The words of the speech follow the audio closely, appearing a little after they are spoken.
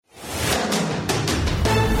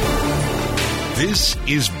This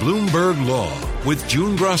is Bloomberg Law with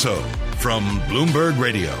June Grosso from Bloomberg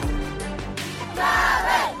Radio.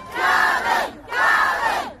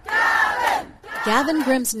 Gavin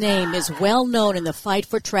Grimm's name is well known in the fight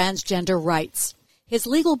for transgender rights. His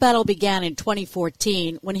legal battle began in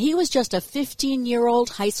 2014 when he was just a 15-year-old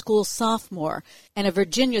high school sophomore, and a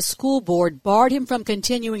Virginia school board barred him from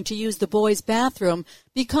continuing to use the boys' bathroom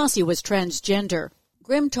because he was transgender.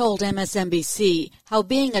 Grimm told MSNBC how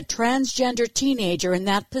being a transgender teenager in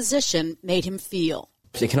that position made him feel.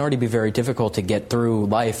 It can already be very difficult to get through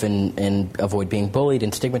life and avoid being bullied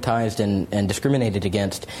and stigmatized and discriminated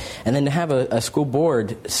against. And then to have a school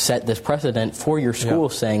board set this precedent for your school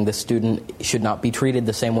saying the student should not be treated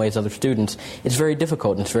the same way as other students, it's very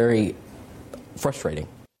difficult and it's very frustrating.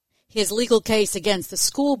 His legal case against the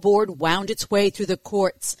school board wound its way through the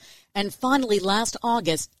courts. And finally, last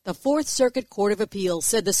August, the Fourth Circuit Court of Appeals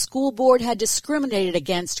said the school board had discriminated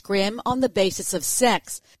against Grimm on the basis of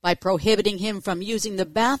sex by prohibiting him from using the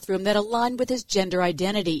bathroom that aligned with his gender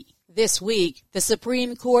identity. This week, the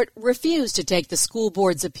Supreme Court refused to take the school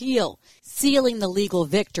board's appeal, sealing the legal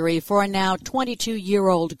victory for a now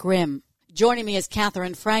 22-year-old Grimm. Joining me is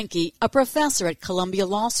Catherine Franke, a professor at Columbia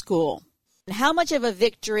Law School. How much of a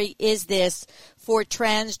victory is this for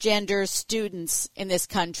transgender students in this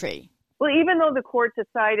country? Well, even though the court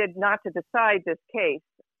decided not to decide this case,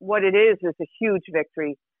 what it is a huge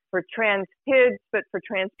victory for trans kids, but for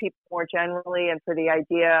trans people more generally, and for the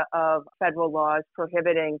idea of federal laws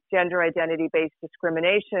prohibiting gender identity-based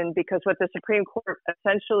discrimination, because what the Supreme Court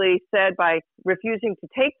essentially said by refusing to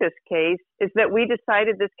take this case is that we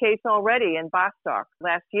decided this case already in Bostock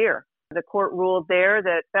last year. The court ruled there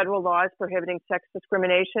that federal laws prohibiting sex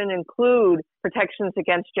discrimination include protections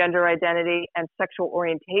against gender identity and sexual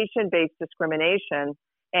orientation-based discrimination.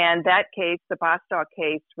 And that case, the Bostock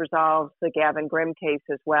case, resolves the Gavin Grimm case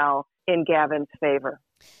as well in Gavin's favor.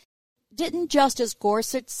 Didn't Justice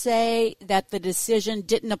Gorsuch say that the decision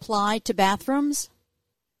didn't apply to bathrooms?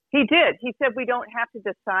 He did. He said we don't have to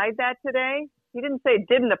decide that today. He didn't say it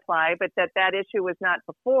didn't apply, but that issue was not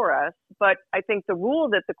before us. But I think the rule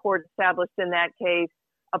that the court established in that case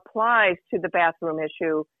applies to the bathroom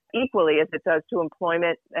issue equally as it does to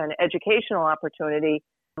employment and educational opportunity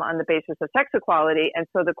on the basis of sex equality. And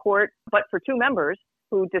so the court, but for two members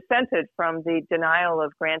who dissented from the denial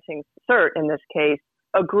of granting cert in this case,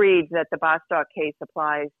 agreed that the Bostock case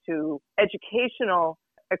applies to educational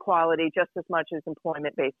equality just as much as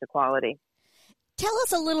employment-based equality. Tell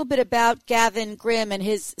us a little bit about Gavin Grimm and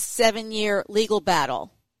his 7-year legal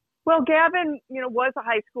battle. Well, Gavin, was a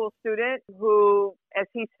high school student who, as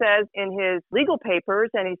he says in his legal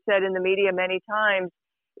papers, and he said in the media many times,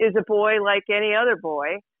 is a boy like any other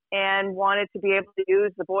boy and wanted to be able to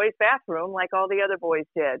use the boys' bathroom like all the other boys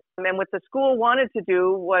did. And what the school wanted to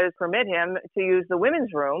do was permit him to use the women's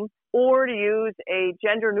room or to use a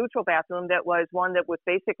gender-neutral bathroom that was one that was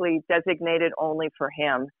basically designated only for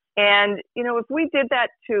him. And, if we did that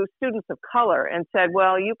to students of color and said,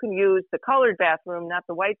 well, you can use the colored bathroom, not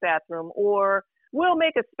the white bathroom, or we'll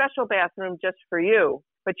make a special bathroom just for you,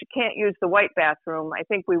 but you can't use the white bathroom, I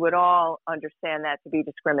think we would all understand that to be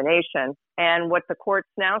discrimination. And what the court's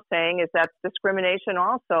now saying is that's discrimination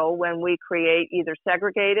also when we create either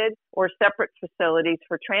segregated or separate facilities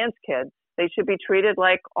for trans kids. They should be treated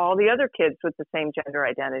like all the other kids with the same gender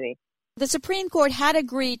identity. The Supreme Court had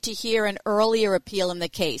agreed to hear an earlier appeal in the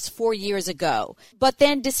case 4 years ago, but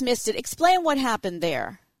then dismissed it. Explain what happened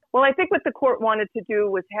there. Well, I think what the court wanted to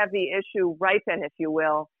do was have the issue ripen, if you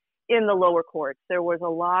will, in the lower courts. There was a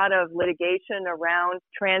lot of litigation around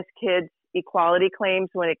trans kids' equality claims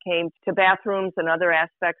when it came to bathrooms and other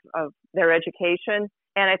aspects of their education.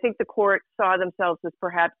 And I think the court saw themselves as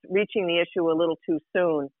perhaps reaching the issue a little too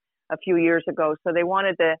soon a few years ago. So they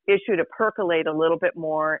wanted the issue to percolate a little bit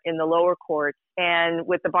more in the lower courts. And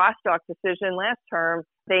with the Bostock decision last term,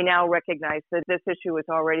 they now recognize that this issue has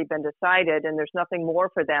already been decided and there's nothing more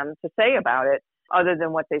for them to say about it other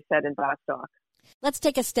than what they said in Bostock. Let's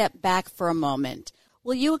take a step back for a moment.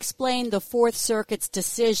 Will you explain the Fourth Circuit's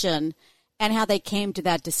decision and how they came to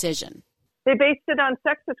that decision? They based it on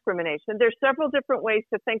sex discrimination. There's several different ways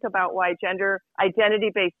to think about why gender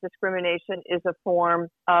identity-based discrimination is a form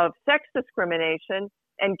of sex discrimination.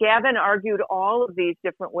 And Gavin argued all of these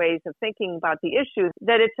different ways of thinking about the issue,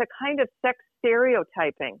 that it's a kind of sex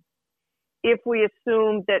stereotyping. If we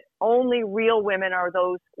assume that only real women are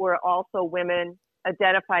those who are also women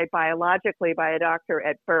identified biologically by a doctor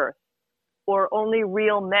at birth, or only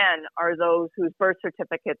real men are those whose birth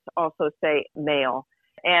certificates also say male.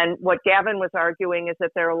 And what Gavin was arguing is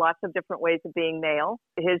that there are lots of different ways of being male.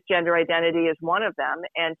 His gender identity is one of them.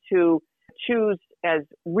 And to choose as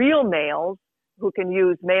real males who can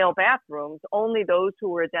use male bathrooms, only those who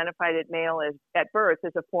were identified as male at birth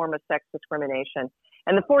is a form of sex discrimination.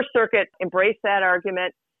 And the Fourth Circuit embraced that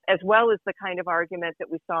argument, as well as the kind of argument that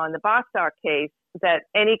we saw in the Bostock case, that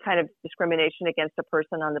any kind of discrimination against a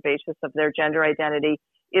person on the basis of their gender identity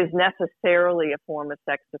is necessarily a form of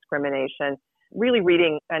sex discrimination. Really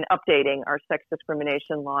reading and updating our sex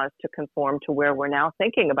discrimination laws to conform to where we're now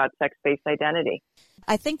thinking about sex-based identity.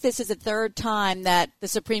 I think this is the third time that the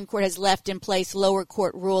Supreme Court has left in place lower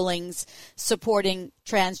court rulings supporting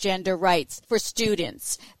transgender rights for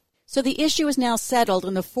students. So the issue is now settled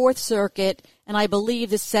in the Fourth Circuit and I believe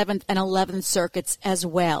the Seventh and 11th Circuits as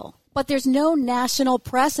well. But there's no national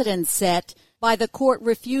precedent set by the court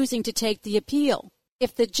refusing to take the appeal.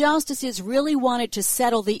 If the justices really wanted to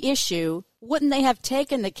settle the issue, wouldn't they have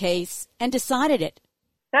taken the case and decided it?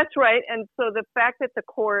 That's right. And so the fact that the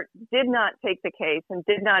court did not take the case and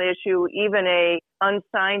did not issue even a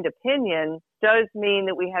unsigned opinion does mean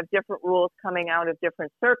that we have different rules coming out of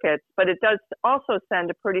different circuits, but it does also send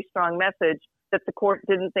a pretty strong message that the court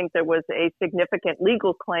didn't think there was a significant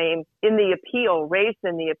legal claim in the appeal, raised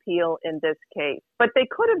in the appeal in this case. But they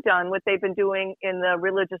could have done what they've been doing in the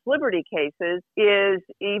religious liberty cases, is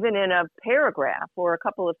even in a paragraph or a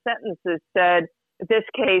couple of sentences said, this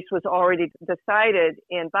case was already decided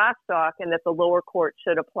in Bostock and that the lower court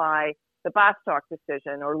should apply the Bostock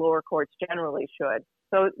decision, or lower courts generally should.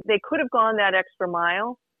 So they could have gone that extra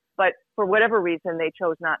mile, but for whatever reason, they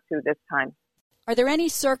chose not to this time. Are there any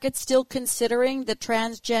circuits still considering the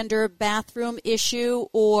transgender bathroom issue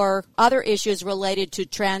or other issues related to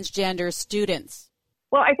transgender students?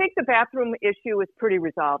 Well, I think the bathroom issue is pretty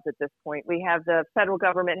resolved at this point. We have the federal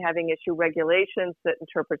government having issued regulations that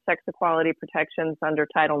interpret sex equality protections under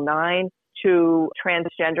Title IX to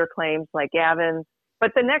transgender claims like Gavin's.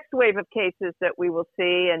 But the next wave of cases that we will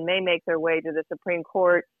see and may make their way to the Supreme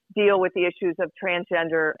Court deal with the issues of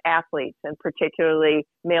transgender athletes, and particularly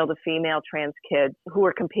male to female trans kids who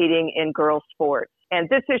are competing in girls' sports. And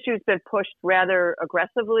this issue has been pushed rather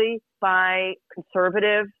aggressively by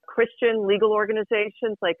conservative Christian legal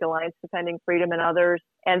organizations like Alliance Defending Freedom and others.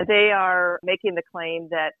 And they are making the claim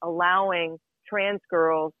that allowing trans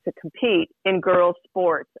girls to compete in girls'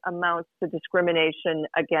 sports amounts to discrimination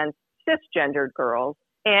against cisgendered girls.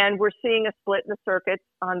 And we're seeing a split in the circuits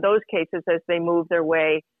on those cases as they move their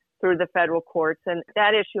way through the federal courts. And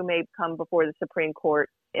that issue may come before the Supreme Court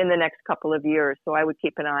in the next couple of years. So I would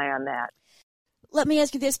keep an eye on that. Let me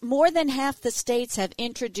ask you this. More than half the states have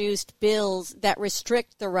introduced bills that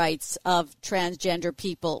restrict the rights of transgender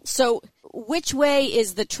people. So which way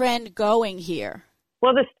is the trend going here?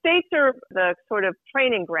 Well, the states are the sort of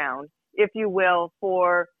training ground, if you will,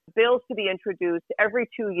 for bills to be introduced every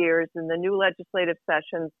 2 years in the new legislative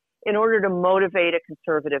sessions in order to motivate a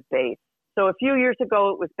conservative base. So a few years ago,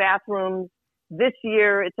 it was bathrooms. This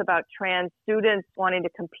year, it's about trans students wanting to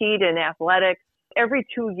compete in athletics. Every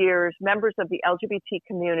 2 years, members of the LGBT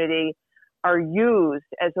community are used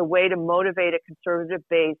as a way to motivate a conservative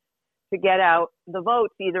base to get out the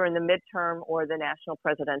votes either in the midterm or the national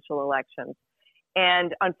presidential elections.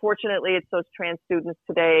 And unfortunately, it's those trans students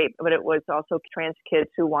today, but it was also trans kids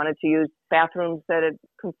who wanted to use bathrooms that had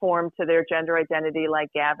conformed to their gender identity, like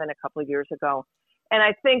Gavin a couple of years ago. And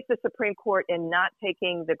I think the Supreme Court, in not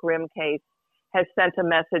taking the Grimm case, has sent a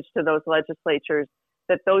message to those legislatures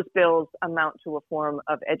that those bills amount to a form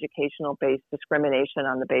of educational-based discrimination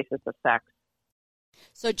on the basis of sex.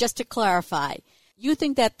 So just to clarify, you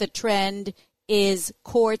think that the trend is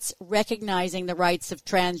courts recognizing the rights of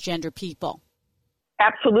transgender people?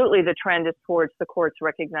 Absolutely, the trend is towards the courts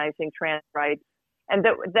recognizing trans rights. And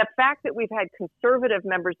the fact that we've had conservative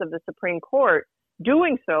members of the Supreme Court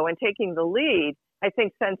doing so and taking the lead, I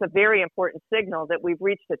think sends a very important signal that we've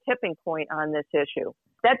reached a tipping point on this issue.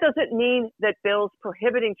 That doesn't mean that bills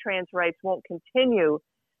prohibiting trans rights won't continue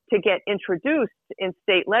to get introduced in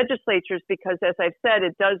state legislatures because, as I've said,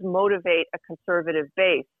 it does motivate a conservative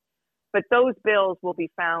base. But those bills will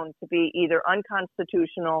be found to be either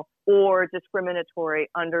unconstitutional or discriminatory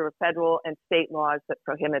under federal and state laws that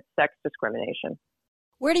prohibit sex discrimination.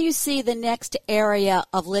 Where do you see the next area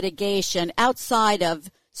of litigation outside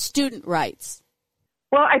of student rights?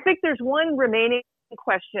 Well, I think there's one remaining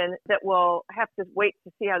question that we'll have to wait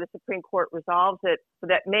to see how the Supreme Court resolves it.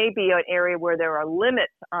 That may be an area where there are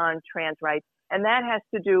limits on trans rights. And that has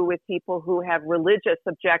to do with people who have religious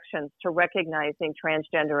objections to recognizing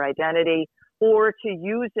transgender identity or to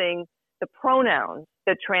using the pronouns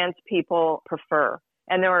that trans people prefer.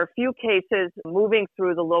 And there are a few cases moving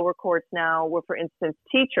through the lower courts now where, for instance,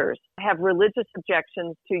 teachers have religious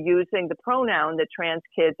objections to using the pronoun that trans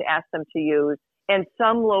kids ask them to use. And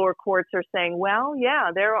some lower courts are saying, well,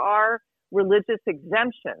 yeah, there are religious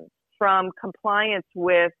exemptions from compliance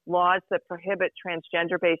with laws that prohibit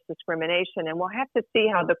transgender-based discrimination. And we'll have to see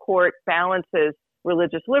how the court balances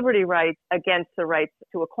religious liberty rights against the rights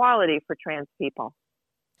to equality for trans people.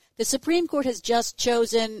 The Supreme Court has just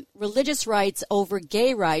chosen religious rights over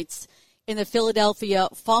gay rights in the Philadelphia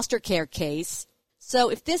foster care case. So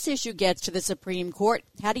if this issue gets to the Supreme Court,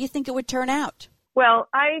 how do you think it would turn out? Well,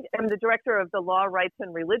 I am the director of the Law, Rights,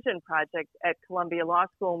 and Religion Project at Columbia Law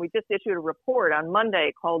School, and we just issued a report on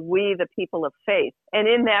Monday called We, the People of Faith. And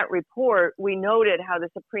in that report, we noted how the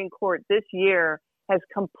Supreme Court this year has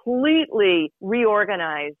completely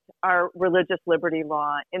reorganized our religious liberty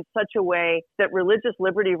law in such a way that religious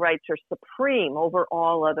liberty rights are supreme over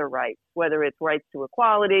all other rights, whether it's rights to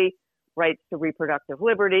equality, rights to reproductive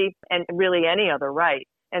liberty, and really any other right.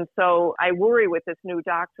 And so I worry with this new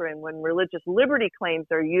doctrine when religious liberty claims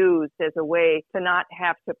are used as a way to not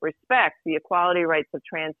have to respect the equality rights of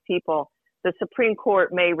trans people, the Supreme Court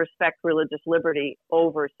may respect religious liberty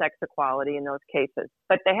over sex equality in those cases.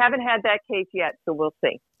 But they haven't had that case yet, so we'll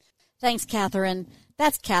see. Thanks, Catherine.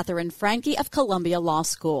 That's Catherine Franke of Columbia Law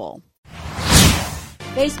School.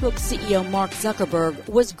 Facebook CEO Mark Zuckerberg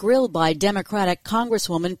was grilled by Democratic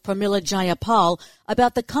Congresswoman Pramila Jayapal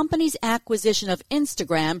about the company's acquisition of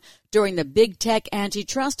Instagram during the big tech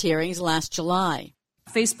antitrust hearings last July.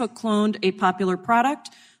 Facebook cloned a popular product,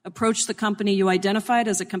 approached the company you identified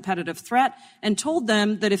as a competitive threat, and told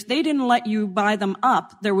them that if they didn't let you buy them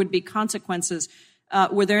up, there would be consequences.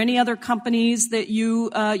 Were there any other companies that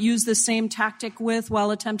you used the same tactic with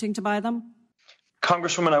while attempting to buy them?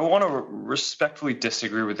 Congresswoman, I want to respectfully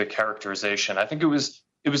disagree with the characterization. I think it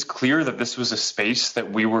was clear that this was a space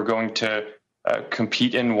that we were going to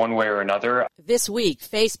compete in one way or another. This week,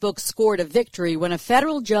 Facebook scored a victory when a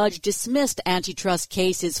federal judge dismissed antitrust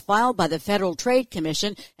cases filed by the Federal Trade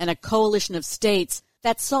Commission and a coalition of states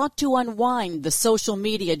that sought to unwind the social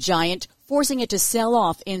media giant, forcing it to sell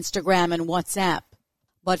off Instagram and WhatsApp.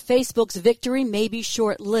 But Facebook's victory may be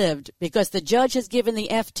short-lived because the judge has given the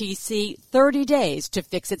FTC 30 days to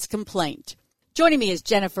fix its complaint. Joining me is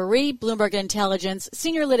Jennifer Rhee, Bloomberg Intelligence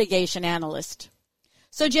Senior Litigation Analyst.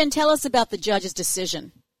 So, Jen, tell us about the judge's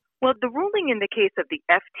decision. Well, the ruling in the case of the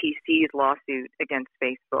FTC's lawsuit against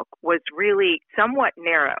Facebook was really somewhat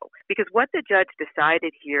narrow because what the judge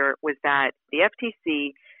decided here was that the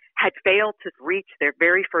FTC had failed to reach their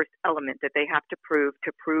very first element that they have to prove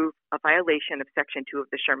a violation of Section 2 of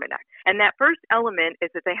the Sherman Act. And that first element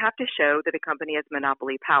is that they have to show that a company has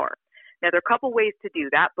monopoly power. Now, there are a couple ways to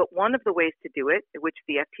do that, but one of the ways to do it, which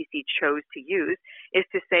the FTC chose to use, is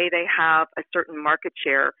to say they have a certain market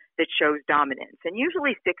share that shows dominance. And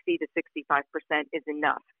usually 60 to 65% is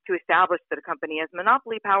enough to establish that a company has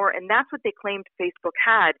monopoly power, and that's what they claimed Facebook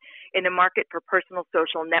had in a market for personal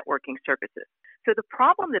social networking services. So the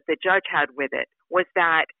problem that the judge had with it was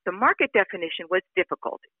that the market definition was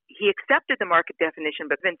difficult. He accepted the market definition,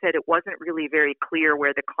 but then said it wasn't really very clear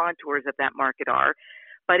where the contours of that market are.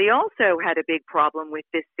 But he also had a big problem with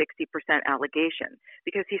this 60% allegation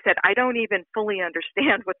because he said, I don't even fully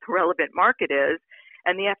understand what the relevant market is.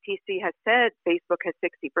 And the FTC has said Facebook has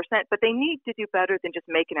 60%, but they need to do better than just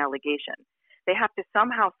make an allegation. They have to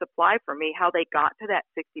somehow supply for me how they got to that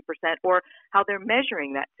 60% or how they're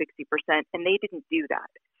measuring that 60%, and they didn't do that.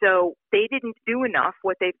 So they didn't do enough.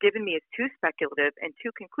 What they've given me is too speculative and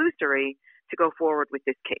too conclusory to go forward with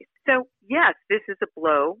this case. So, yes, this is a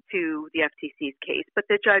blow to the FTC's case, but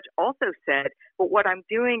the judge also said, well, what I'm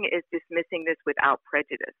doing is dismissing this without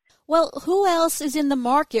prejudice. Well, who else is in the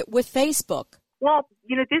market with Facebook? Well,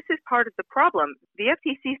 this is part of the problem. The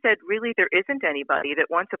FTC said really there isn't anybody, that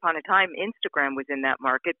once upon a time Instagram was in that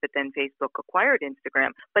market, but then Facebook acquired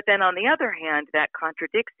Instagram. But then on the other hand, that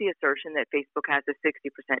contradicts the assertion that Facebook has a 60%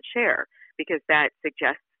 share because that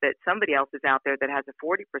suggests that somebody else is out there that has a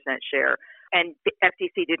 40% share. And the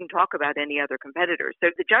FTC didn't talk about any other competitors. So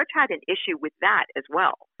the judge had an issue with that as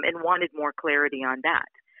well and wanted more clarity on that.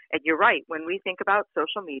 And you're right, when we think about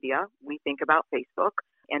social media, we think about Facebook.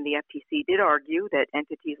 And the FTC did argue that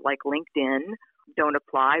entities like LinkedIn don't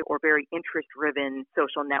apply, or very interest-driven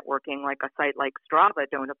social networking like a site like Strava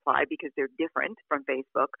don't apply because they're different from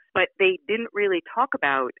Facebook. But they didn't really talk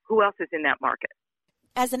about who else is in that market.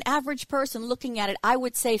 As an average person looking at it, I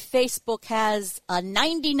would say Facebook has a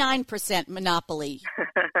 99% monopoly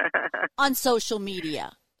on social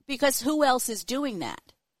media because who else is doing that?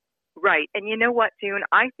 Right. And you know what, June?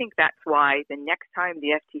 I think that's why the next time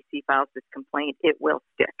the FTC files this complaint, it will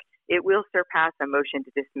stick. It will surpass a motion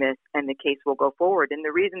to dismiss and the case will go forward. And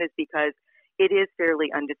the reason is because it is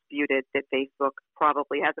fairly undisputed that Facebook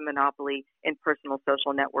probably has a monopoly in personal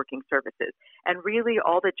social networking services. And really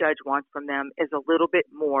all the judge wants from them is a little bit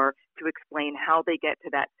more to explain how they get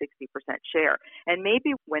to that 60% share. And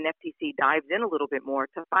maybe when FTC dives in a little bit more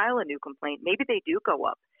to file a new complaint, maybe they do go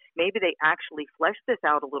up. Maybe they actually flesh this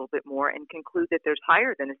out a little bit more and conclude that there's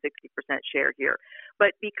higher than a 60% share here.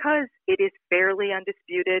 But because it is fairly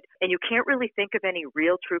undisputed and you can't really think of any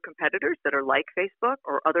real true competitors that are like Facebook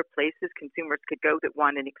or other places consumers could go that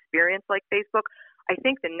want an experience like Facebook, I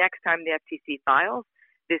think the next time the FTC files,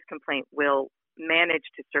 this complaint will manage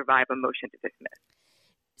to survive a motion to dismiss.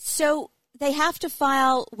 So they have to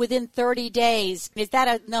file within 30 days. Is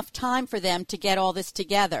that enough time for them to get all this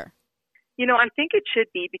together? I think it should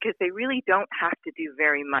be because they really don't have to do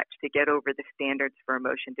very much to get over the standards for a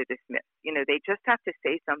motion to dismiss. They just have to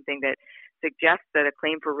say something that suggests that a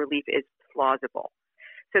claim for relief is plausible.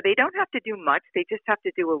 So they don't have to do much. They just have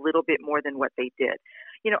to do a little bit more than what they did.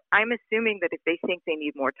 I'm assuming that if they think they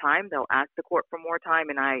need more time, they'll ask the court for more time,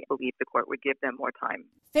 and I believe the court would give them more time.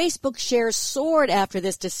 Facebook shares soared after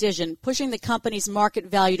this decision, pushing the company's market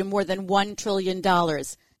value to more than $1 trillion.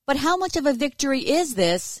 But how much of a victory is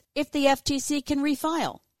this if the FTC can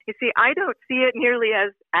refile? You see, I don't see it nearly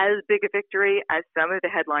as big a victory as some of the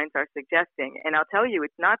headlines are suggesting. And I'll tell you,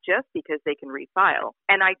 it's not just because they can refile.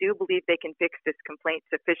 And I do believe they can fix this complaint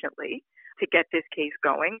sufficiently to get this case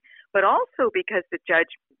going, but also because the judge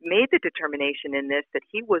made the determination in this that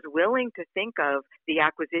he was willing to think of the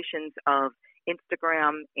acquisitions of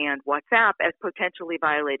Instagram and WhatsApp as potentially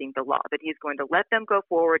violating the law, that he's going to let them go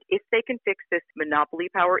forward. If they can fix this monopoly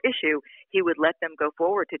power issue, he would let them go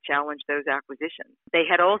forward to challenge those acquisitions. They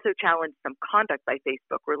had also challenged some conduct by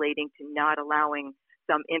Facebook relating to not allowing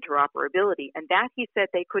some interoperability, and that he said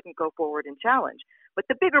they couldn't go forward and challenge. But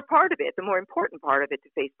the bigger part of it, the more important part of it to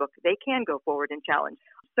Facebook, they can go forward and challenge.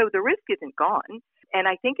 So the risk isn't gone, and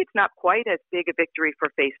I think it's not quite as big a victory for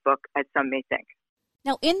Facebook as some may think.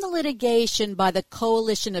 Now, in the litigation by the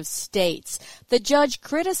coalition of states, the judge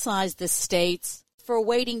criticized the states for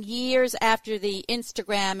waiting years after the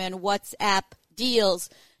Instagram and WhatsApp deals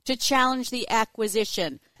to challenge the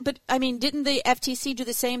acquisition. But, didn't the FTC do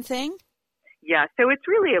the same thing? Yeah, so it's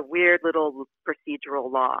really a weird little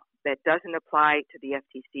procedural law that doesn't apply to the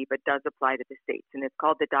FTC but does apply to the states, and it's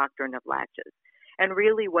called the doctrine of latches. And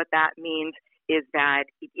really what that means is that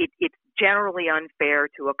it's generally unfair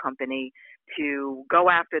to a company to go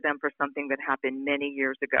after them for something that happened many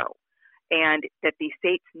years ago. And that the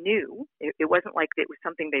states knew, it wasn't like it was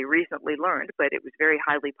something they recently learned, but it was very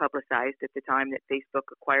highly publicized at the time that Facebook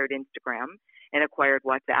acquired Instagram and acquired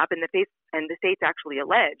WhatsApp. And the states actually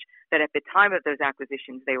allege that at the time of those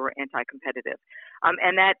acquisitions, they were anti-competitive.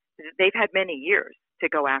 And that they've had many years to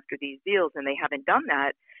go after these deals, and they haven't done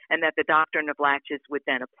that, and that the doctrine of latches would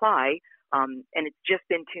then apply. And it's just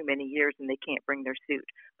been too many years, and they can't bring their suit.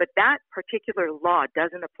 But that particular law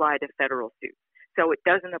doesn't apply to federal suits. So it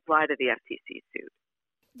doesn't apply to the FTC suit.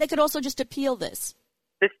 They could also just appeal this.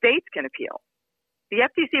 The states can appeal. The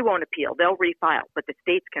FTC won't appeal. They'll refile, but the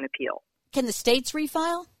states can appeal. Can the states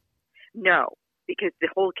refile? No, because the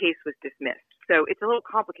whole case was dismissed. So it's a little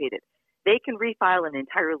complicated. They can refile an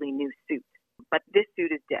entirely new suit, but this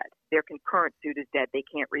suit is dead. Their concurrent suit is dead. They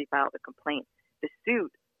can't refile the complaint. The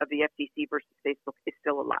suit of the FTC versus Facebook is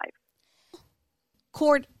still alive.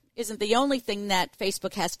 Court isn't the only thing that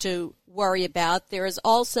Facebook has to worry about. There is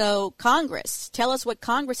also Congress. Tell us what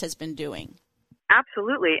Congress has been doing.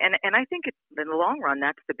 Absolutely. And I think in the long run,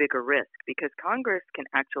 that's the bigger risk, because Congress can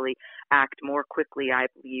actually act more quickly, I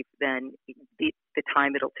believe, than the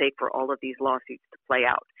time it'll take for all of these lawsuits to play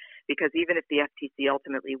out. Because even if the FTC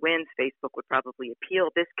ultimately wins, Facebook would probably appeal.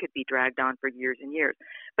 This could be dragged on for years and years.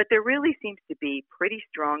 But there really seems to be pretty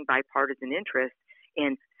strong bipartisan interest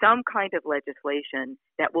in some kind of legislation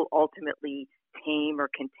that will ultimately tame or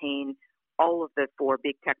contain all of the four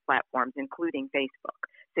big tech platforms, including Facebook.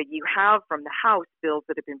 So you have from the House bills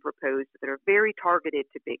that have been proposed that are very targeted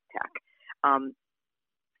to big tech.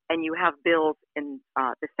 And you have bills in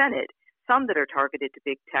the Senate, some that are targeted to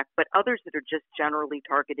big tech, but others that are just generally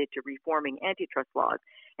targeted to reforming antitrust laws.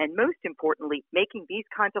 And most importantly, making these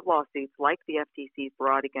kinds of lawsuits like the FTC's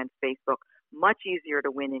brought against Facebook much easier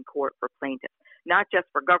to win in court for plaintiffs, not just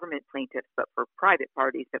for government plaintiffs, but for private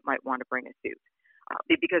parties that might want to bring a suit.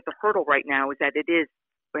 Because the hurdle right now is that it is,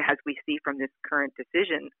 as we see from this current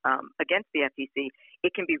decision against the FTC,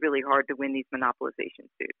 it can be really hard to win these monopolization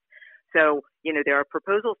suits. So, there are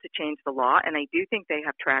proposals to change the law, and I do think they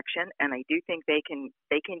have traction, and I do think they can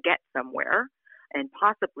get somewhere and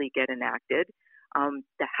possibly get enacted.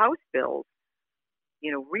 The House bills,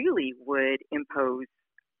 really would impose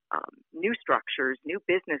new structures, new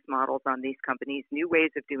business models on these companies, new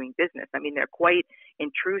ways of doing business. I mean, they're quite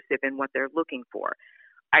intrusive in what they're looking for.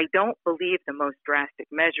 I don't believe the most drastic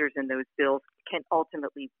measures in those bills can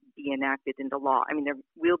ultimately be enacted into law. I mean, there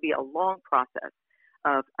will be a long process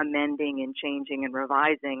of amending and changing and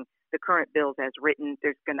revising the current bills as written.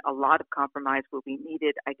 There's going to a lot of compromise will be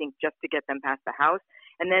needed, I think, just to get them past the House.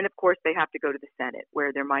 And then, of course, they have to go to the Senate,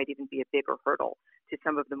 where there might even be a bigger hurdle to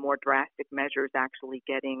some of the more drastic measures actually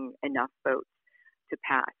getting enough votes to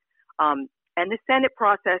pass. And the Senate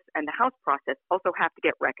process and the House process also have to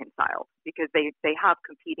get reconciled because they have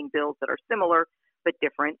competing bills that are similar but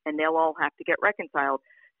different, and they'll all have to get reconciled.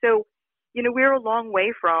 So, we're a long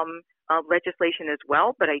way from legislation as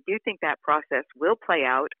well, but I do think that process will play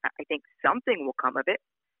out. I think something will come of it,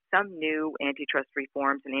 some new antitrust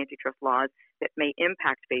reforms and antitrust laws that may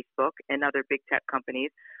impact Facebook and other big tech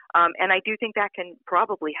companies. And I do think that can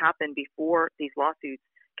probably happen before these lawsuits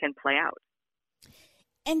can play out.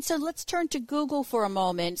 And so let's turn to Google for a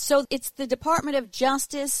moment. So it's the Department of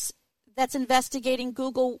Justice that's investigating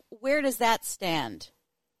Google. Where does that stand?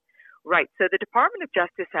 Right. So the Department of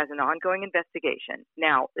Justice has an ongoing investigation.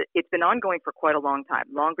 Now, it's been ongoing for quite a long time,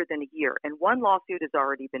 longer than a year, and one lawsuit has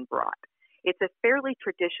already been brought. It's a fairly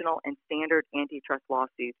traditional and standard antitrust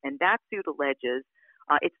lawsuit, and that suit alleges,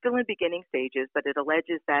 it's still in beginning stages, but it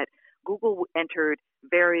alleges that Google entered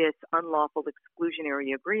various unlawful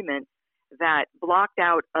exclusionary agreements that blocked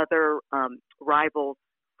out other rivals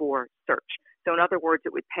for search. So in other words,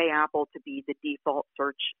 it would pay Apple to be the default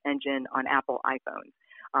search engine on Apple iPhones.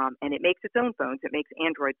 And it makes its own phones. It makes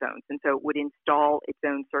Android phones. And so it would install its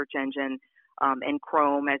own search engine and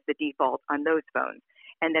Chrome as the default on those phones.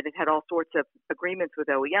 And that it had all sorts of agreements with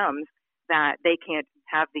OEMs that they can't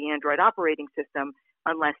have the Android operating system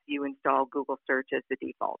unless you install Google Search as the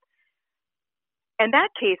default. And that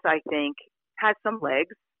case, I think, has some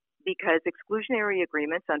legs, because exclusionary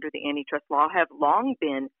agreements under the antitrust law have long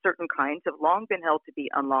been, certain kinds have long been held to be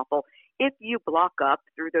unlawful if you block up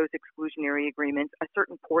through those exclusionary agreements a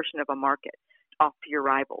certain portion of a market off to your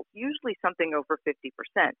rivals, usually something over 50%.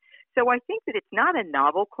 So I think that it's not a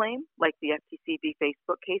novel claim like the FTC v.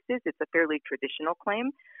 Facebook cases. It's a fairly traditional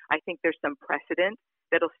claim. I think there's some precedent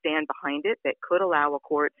that'll stand behind it that could allow a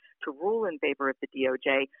court to rule in favor of the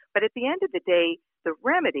DOJ. But at the end of the day, the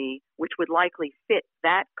remedy, which would likely fit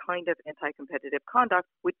that kind of anti-competitive conduct,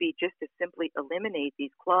 would be just to simply eliminate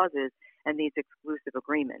these clauses and these exclusive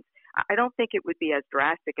agreements. I don't think it would be as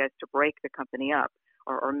drastic as to break the company up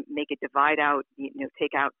or make it divide out,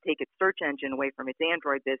 take its search engine away from its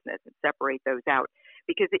Android business and separate those out,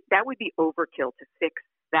 because that would be overkill to fix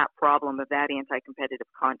that problem of that anti-competitive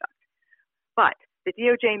conduct. But the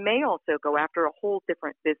DOJ may also go after a whole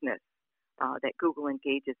different business that Google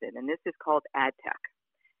engages in, and this is called ad tech.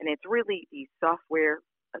 And it's really these software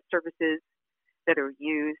services that are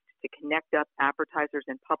used to connect up advertisers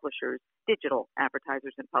and publishers, digital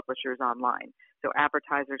advertisers and publishers online. So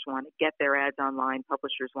advertisers want to get their ads online,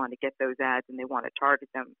 publishers want to get those ads, and they want to target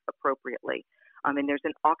them appropriately. And there's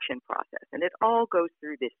an auction process, and it all goes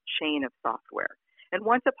through this chain of software. And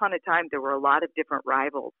once upon a time, there were a lot of different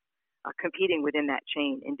rivals competing within that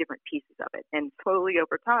chain in different pieces of it. And slowly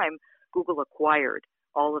over time, Google acquired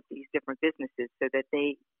all of these different businesses so that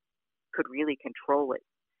they could really control it,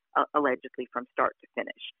 allegedly, from start to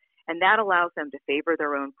finish. And that allows them to favor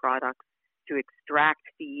their own products, to extract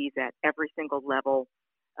fees at every single level,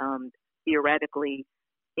 theoretically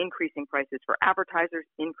increasing prices for advertisers,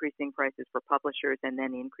 increasing prices for publishers, and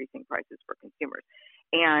then increasing prices for consumers.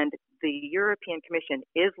 And the European Commission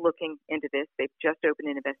is looking into this. They've just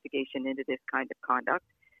opened an investigation into this kind of conduct.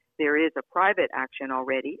 There is a private action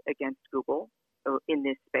already against Google in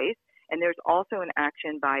this space, and there's also an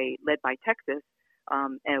action led by Texas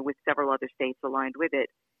and with several other states aligned with it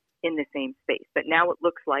in the same space. But now it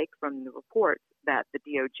looks like from the reports that the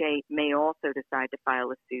DOJ may also decide to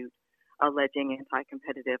file a suit alleging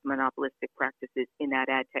anti-competitive monopolistic practices in that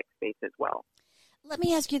ad tech space as well. Let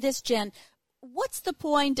me ask you this, Jen. What's the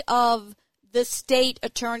point of the state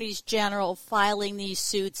attorneys general filing these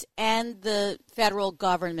suits and the federal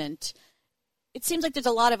government? It seems like there's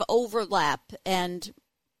a lot of overlap, and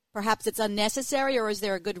perhaps it's unnecessary, or is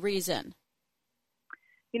there a good reason?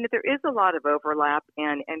 There is a lot of overlap,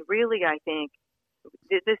 and really I think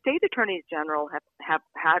the state attorneys general have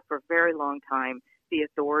had for a very long time the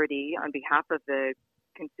authority on behalf of the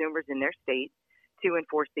consumers in their state to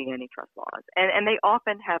enforce the antitrust laws. And they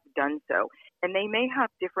often have done so. And they may have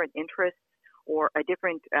different interests or a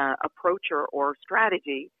different approach or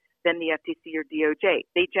strategy than the FTC or DOJ.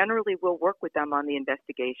 They generally will work with them on the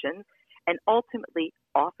investigations. And ultimately,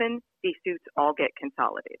 often these suits all get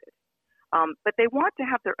consolidated. But they want to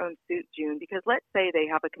have their own suit, June, because let's say they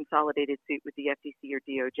have a consolidated suit with the FTC or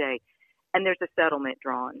DOJ, and there's a settlement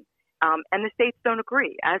drawn. And the states don't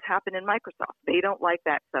agree, as happened in Microsoft. They don't like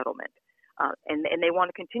that settlement. And they want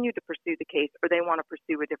to continue to pursue the case, or they want to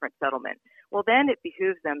pursue a different settlement. Well, then it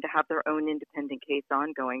behooves them to have their own independent case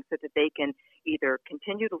ongoing so that they can either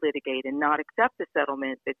continue to litigate and not accept the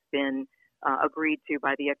settlement that's been agreed to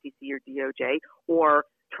by the FTC or DOJ, or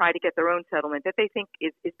try to get their own settlement that they think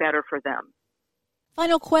is better for them.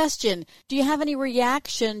 Final question. Do you have any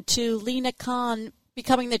reaction to Lina Khan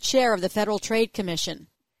becoming the chair of the Federal Trade Commission?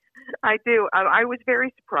 I do. I was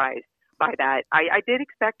very surprised by that. I did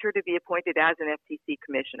expect her to be appointed as an FTC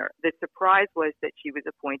commissioner. The surprise was that she was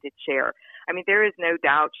appointed chair. I mean, there is no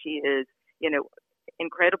doubt she is,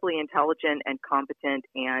 incredibly intelligent and competent,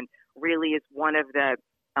 and really is one of the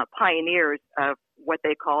pioneers of what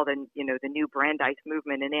they call the new Brandeis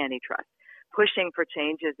movement in antitrust, pushing for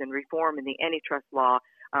changes and reform in the antitrust law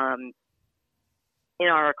in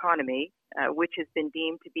our economy, which has been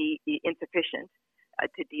deemed to be insufficient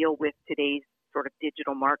to deal with today's sort of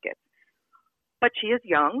digital markets. But she is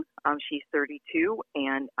young. She's 32,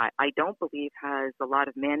 and I don't believe has a lot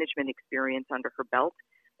of management experience under her belt.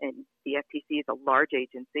 And the FTC is a large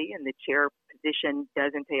agency, and the chair position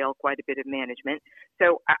does entail quite a bit of management.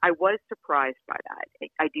 So I was surprised by that.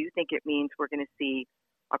 I do think it means we're going to see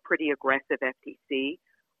a pretty aggressive FTC.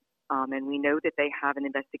 And we know that they have an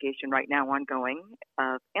investigation right now ongoing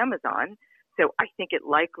of Amazon. So I think it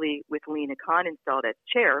likely, with Lina Khan installed as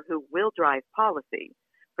chair, who will drive policy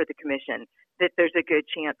for the commission, that there's a good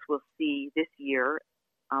chance we'll see this year,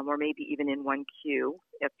 or maybe even in 1Q,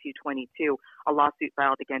 F222, a lawsuit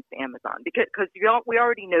filed against Amazon. Because we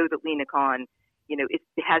already know that Lina Khan,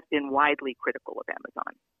 has been widely critical of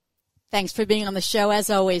Amazon. Thanks for being on the show, as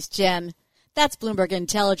always, Jen. That's Bloomberg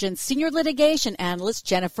Intelligence Senior Litigation Analyst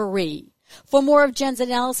Jennifer Rhee. For more of Jen's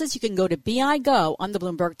analysis, you can go to BI Go on the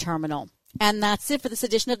Bloomberg Terminal. And that's it for this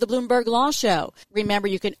edition of the Bloomberg Law Show. Remember,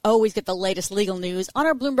 you can always get the latest legal news on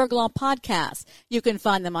our Bloomberg Law podcasts. You can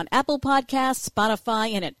find them on Apple Podcasts,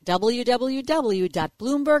 Spotify, and at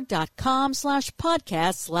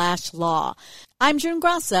www.bloomberg.com/podcast/law. I'm June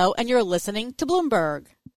Grasso, and you're listening to Bloomberg.